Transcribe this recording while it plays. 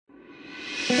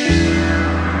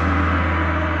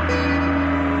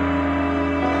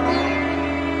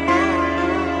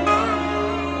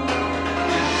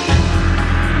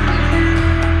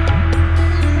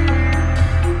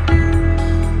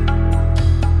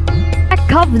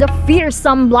Of the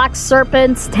fearsome black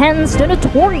serpent stands the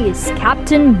notorious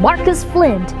Captain Marcus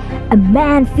Flint, a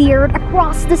man feared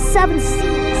across the 7 seas.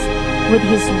 With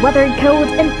his weathered coat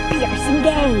and piercing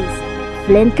gaze,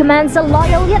 Flint commands a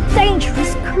loyal yet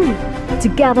dangerous crew.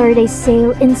 Together they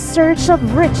sail in search of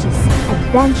riches,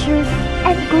 adventure,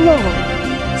 and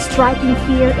glory, striking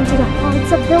fear into the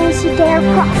hearts of those who dare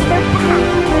cross their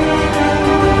path.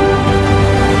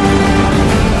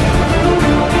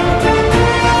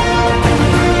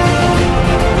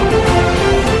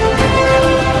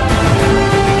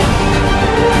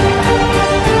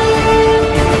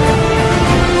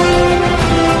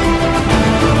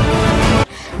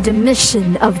 The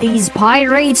mission of these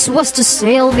pirates was to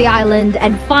sail the island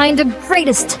and find the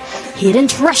greatest hidden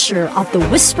treasure of the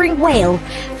Whispering Whale,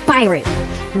 pirate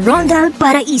Rondel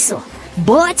Paraiso.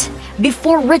 But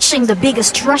before reaching the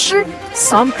biggest treasure,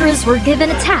 some crews were given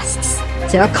tasks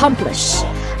to accomplish.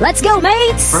 Let's go,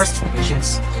 mates! First,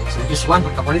 missions. So use one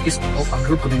of the qualities of a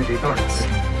group communicators.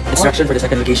 Instruction for the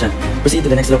second location. Proceed to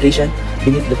the next location.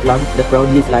 Beneath the flag that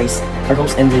proudly flies, our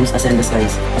hopes and dreams ascend the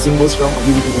skies. A symbol strong of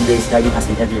unity and grace guiding us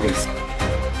in every race.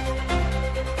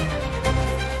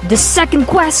 The second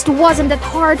quest wasn't that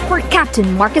hard for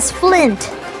Captain Marcus Flint.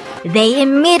 They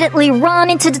immediately run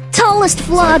into the tallest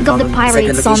flag of the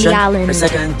pirates on the island. Our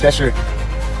second treasure.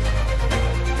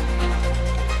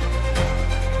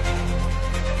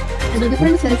 The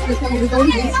difference is the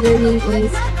only learning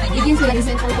is begins with a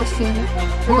central question.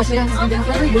 The question has been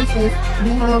very useful. We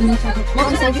have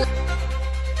more essential.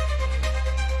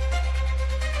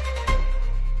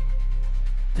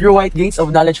 Through white gates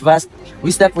of knowledge vast,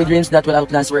 we step with dreams that will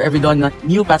outlast. Where every dawn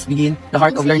new paths begin, the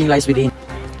heart of learning lies within.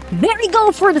 There we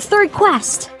go for the third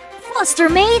quest. Faster,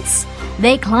 mates!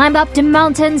 They climbed up the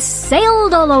mountains,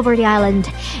 sailed all over the island,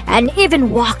 and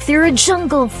even walked through a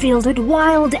jungle filled with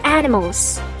wild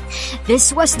animals.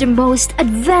 This was the most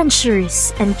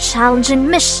adventurous and challenging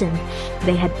mission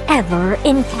they had ever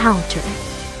encountered.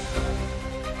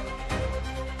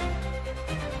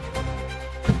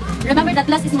 Remember that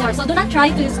less is more, so do not try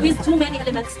to squeeze too many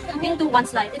elements into one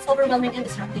slide. It's overwhelming and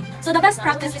disruptive. So the best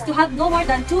practice is to have no more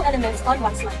than 2 elements on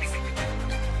one slide.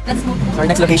 Let's move on. Our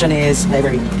next location is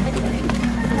library.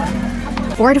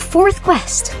 For the fourth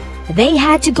quest, they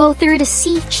had to go through the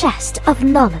sea chest of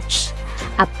knowledge,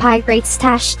 a pirate's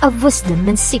stash of wisdom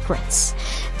and secrets.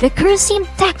 The crew seemed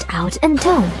decked out and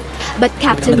domed, but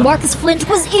Captain Marcus Flint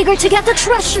was eager to get the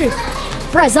treasure.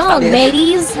 Press on,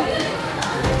 mateys!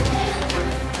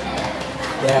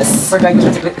 Yes, we're going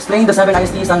to explain the 7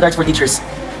 IST standards for teachers.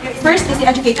 First is the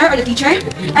educator or the teacher.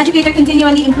 Educator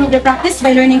continually improve their practice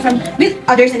by learning from with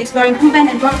others and exploring proven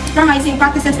and promising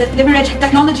practices that leverage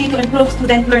technology to improve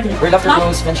student learning. Where laughter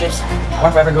grows, friendships,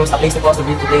 warm forever grows, a place to pause to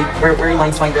breathe today, where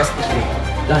minds find rest each day.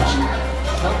 Lunch.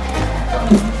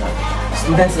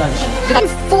 Students' lunch. And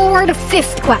for the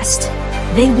fifth quest,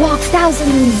 they walked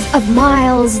thousands of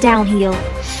miles downhill.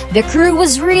 The crew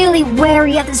was really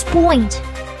wary at this point.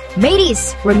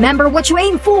 Mateys, remember what you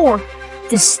aim for!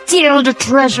 To steal the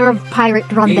treasure of pirate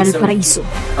Rondel Paraiso.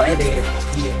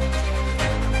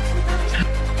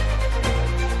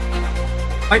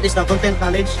 Part is the content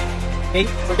knowledge. Okay?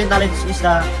 Content knowledge is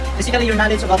basically your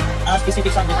knowledge about a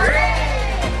specific subject.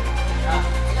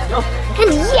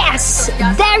 And yes!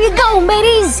 There you go,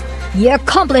 mateys! You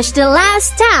accomplished the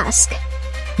last task!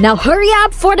 Now hurry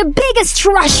up for the biggest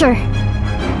treasure!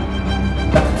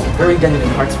 Very genuine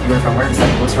hearts pure from where we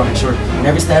started, go strong and sure. In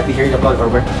every step we hear the blood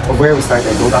of where we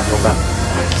started. Go back, go back.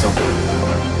 So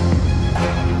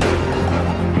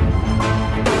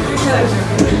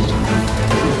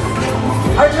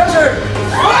our treasure!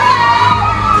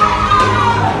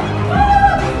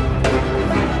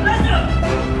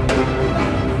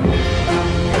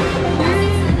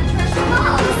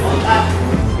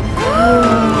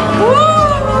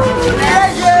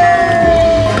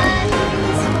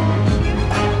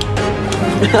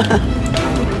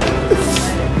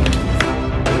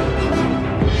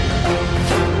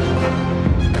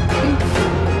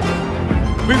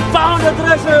 We found the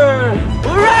treasure!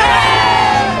 Hooray!